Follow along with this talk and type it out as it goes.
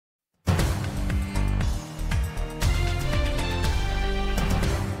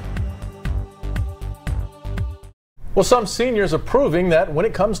Well, some seniors are proving that when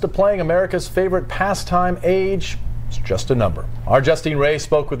it comes to playing America's favorite pastime, age is just a number. Our Justine Ray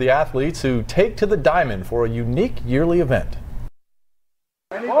spoke with the athletes who take to the diamond for a unique yearly event.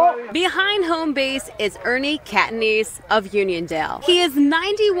 Behind home base is Ernie Catanese of Uniondale. He is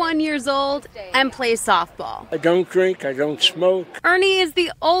 91 years old and plays softball. I don't drink, I don't smoke. Ernie is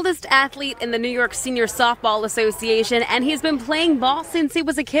the oldest athlete in the New York Senior Softball Association, and he's been playing ball since he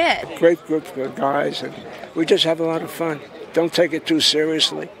was a kid. Great group of guys, and we just have a lot of fun. Don't take it too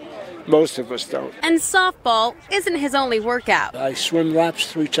seriously. Most of us don't. And softball isn't his only workout. I swim laps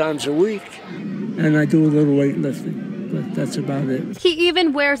 3 times a week, and I do a little weightlifting. But that's about it. He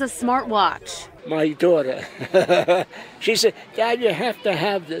even wears a smartwatch. My daughter, she said, "Dad, you have to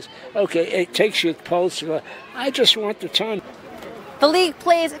have this." Okay, it takes your pulse. I just want the time. The league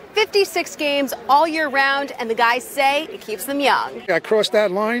plays 56 games all year round, and the guys say it keeps them young. I cross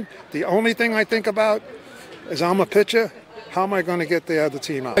that line, the only thing I think about is I'm a pitcher. How am I going to get the other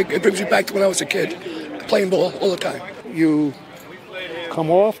team out? It brings me back to when I was a kid, playing ball all the time. You come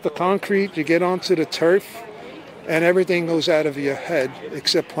off the concrete, you get onto the turf, and everything goes out of your head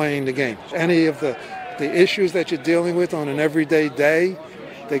except playing the game. Any of the issues that you're dealing with on an everyday day,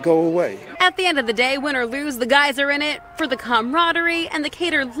 they go away. At the end of the day, win or lose, the guys are in it for the camaraderie and the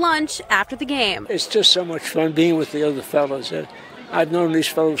catered lunch after the game. It's just so much fun being with the other fellas. I've known these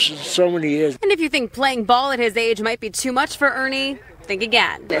fellows for so many years. And if you think playing ball at his age might be too much for Ernie, think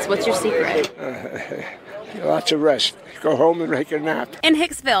again. What's your secret? Lots of rest. Go home and make a nap. In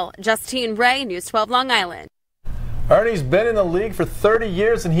Hicksville, Justine Ray, News 12 Long Island. Ernie's been in the league for 30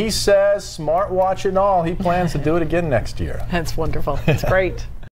 years, and he says, smartwatch and all, he plans to do it again next year. That's wonderful. It's great.